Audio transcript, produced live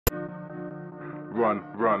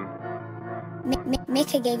Run.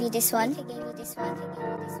 Mika gave you this one.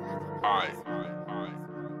 Aye.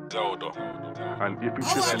 Zelda. And if you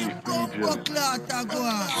should any Fijian.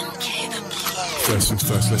 First things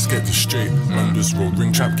first, let's get this straight. Man, this road,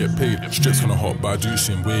 ring trap, get paid. Strips on a hot, but I do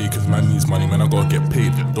same way. Cause man needs money, man, I gotta get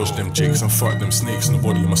paid. Dodge them jakes and fuck them snakes.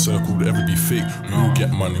 Nobody in my circle would ever be fake. We all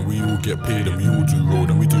get money, we all get paid. And we all do road,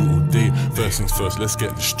 and we do it all day. First things first, let's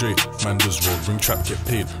get this straight. Man, this road, ring trap, get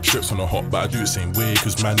paid. Strips on a hot, but I do it same way.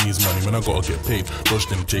 Cause man needs money, man, I gotta get paid. Dodge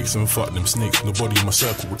them jakes and fuck them snakes. Nobody in my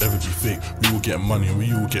circle would ever be fake. We all get money, and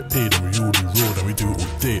we all get paid. And we all do road, and we do it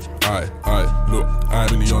all day. Aye, look, I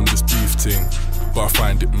ain't really on this beef thing, but I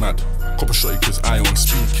find it mad. Cop a shotty cause I on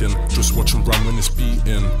speaking. Just watch him run when it's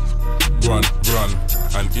beating. Run,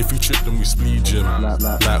 and if you trip then we spleed him.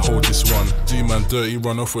 Like hold this one. D-man dirty,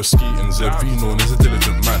 run off with skeeting. ZV known as a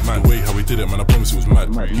diligent man. The way how he did it, man, I promise it was mad.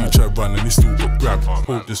 He tried run and he still got grabbed.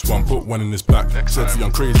 Hold this one, put one in his back. ZV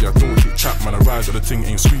I'm crazy, I don't take chat, man. I ride at the thing,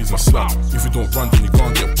 ain't squeezing slap. If you don't run then you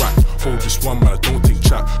can't get whacked. Hold this one, man, I don't take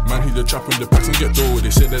chat. Man, he the trap in the packs and get dough.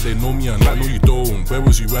 They say that they know me and like, no you don't. Where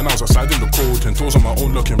was you when I was outside in the cold? 10 toes on my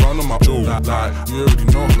own, looking round on my Joe. Like, you already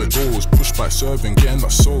know how it goes. Push by serving, getting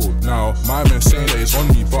that sold. Now, my man saying that it's on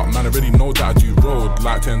me, but man, I already know that I do road.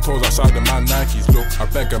 Like 10 toes outside the man Nikes. Look, I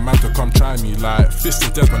beg a man to come try me. Like, fist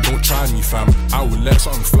in death, man, don't try me, fam. I will let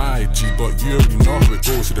something fly, G, but you already know how it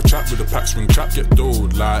goes. See the trap with the pack swing, trap get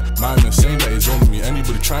doughed. Like, my man saying that it's on me.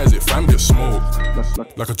 Anybody tries it, fam, get smoked.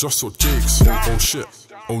 Like I just saw Jakes. Oh shit.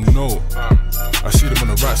 Oh no, I see them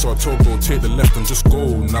on the right, so I told bro, take the left and just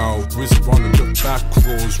go now. Whiz around and look back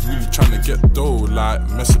roads, really trying to get dough. Like,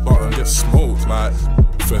 mess about and get smoked. Like,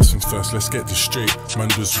 first things first, let's get this straight. Man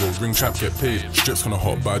does roll, ring trap, get paid. Strips kinda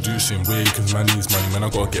hot, but I do same way. Cause man needs money, man, I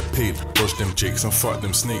gotta get paid. Dodge them jakes and fuck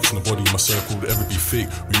them snakes. Nobody in my circle would ever be fake.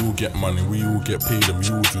 We all get money, we all get paid. And we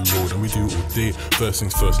all do road, and we do it all day. First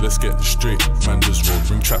things first, let's get this straight. Man does roll,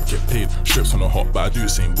 ring trap, get paid. Strips kinda hot, but I do it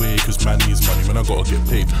same way. Cause man needs money, man, I gotta get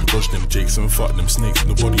paid. Dodge them jakes and fuck them snakes.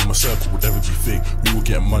 Nobody in my circle would ever be fake. We all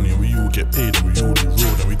get money and we all get paid. And we all do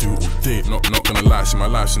road and we do it all day. Not gonna lie, see my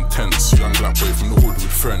life's intense. Young black boy from the hood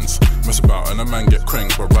with friends. Mess about and a man get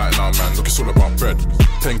cranked, but right now man, look, it's all about bread.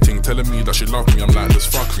 Peng ting telling me that she love me, I'm like, this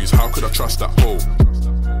fuckeries, how could I trust that hoe?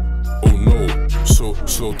 Oh no, so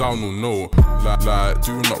slow down, oh no. Like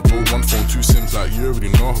do not roll one phone, two sims, like you already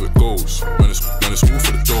know how it goes. When it's all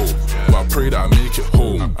for the dough, but I pray that I make it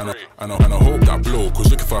home. And I hope that I blow, cause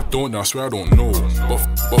look if I don't, then I swear I don't know.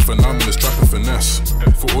 But for now I'm in this trap and finesse.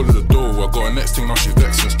 For all of the dough, I got a next thing, now she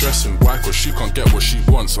vexing, stressing. Why? Cause she can't get what she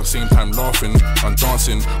wants. At the same time laughing and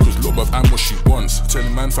dancing, cause look above and what she wants.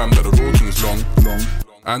 Telling man fam that the road thing's long.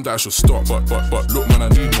 And that I should stop, but look man, I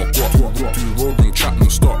need more guap. Do road ring trap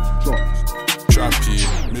and stop.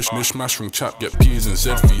 Trappy, mish mash ring trap, get P's and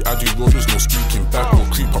ZV. I do road, there's no speaking back. Or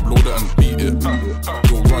creep up, load it and beat it.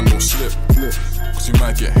 Don't run, don't slip, cause you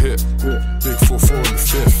might get hit. Big 4-4 in the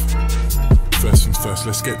fifth. First things first,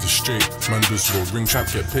 let's get this straight. Man does road, ring trap,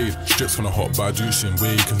 get paid. Strips kinda hot, but I do same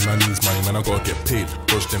way. Cause man needs money, man, I gotta get paid.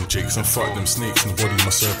 Dodge them jakes and fuck them snakes. Nobody in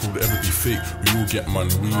my circle would ever be fake. We all get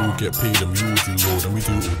money, we all get paid. And we all do road, and we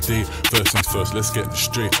do it all day. First things first, let's get this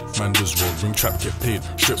straight. Man does road, ring trap, get paid.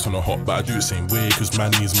 Strips kinda hot, but I do it same way. Cause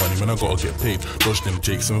man needs money, man, I gotta get paid. Dodge them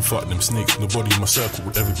jakes and fuck them snakes. Nobody in my circle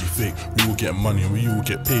would ever be fake. We all get money, and we all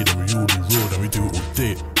get paid. And we all do road, and we do it all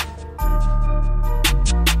day.